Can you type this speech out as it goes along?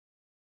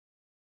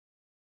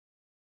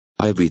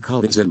Ivy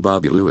Collins and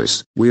Bobby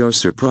Lewis, we are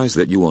surprised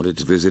that you wanted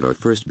to visit our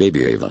first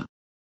baby Ava.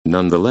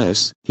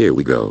 Nonetheless, here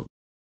we go.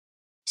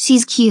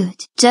 She's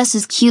cute, just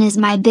as cute as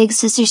my big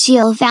sister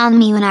Sheila found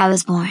me when I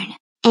was born.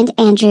 And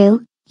Andrew,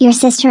 your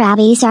sister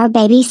Abby's our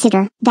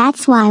babysitter.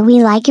 That's why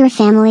we like your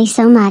family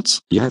so much.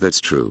 Yeah,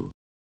 that's true.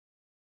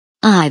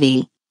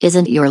 Ivy,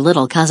 isn't your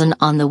little cousin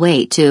on the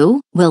way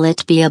too? Will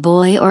it be a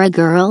boy or a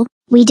girl?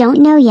 We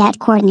don't know yet,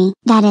 Courtney.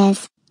 That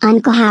is,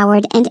 Uncle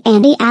Howard and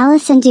Auntie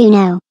Allison do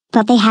know,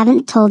 but they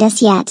haven't told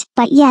us yet.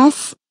 But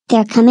yes,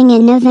 they're coming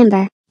in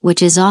November.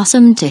 Which is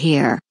awesome to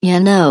hear. You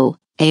know,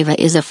 Ava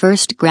is a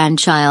first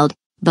grandchild,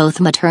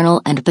 both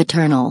maternal and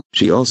paternal.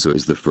 She also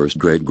is the first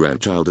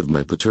great-grandchild of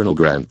my paternal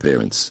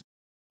grandparents.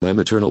 My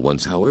maternal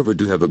ones, however,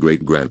 do have a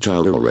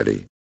great-grandchild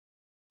already.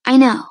 I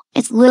know,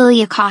 it's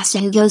Lily Acosta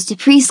who goes to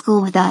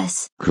preschool with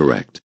us.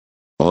 Correct.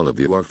 All of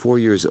you are 4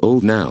 years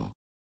old now.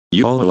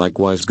 You all are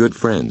likewise good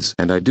friends,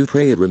 and I do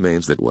pray it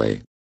remains that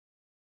way.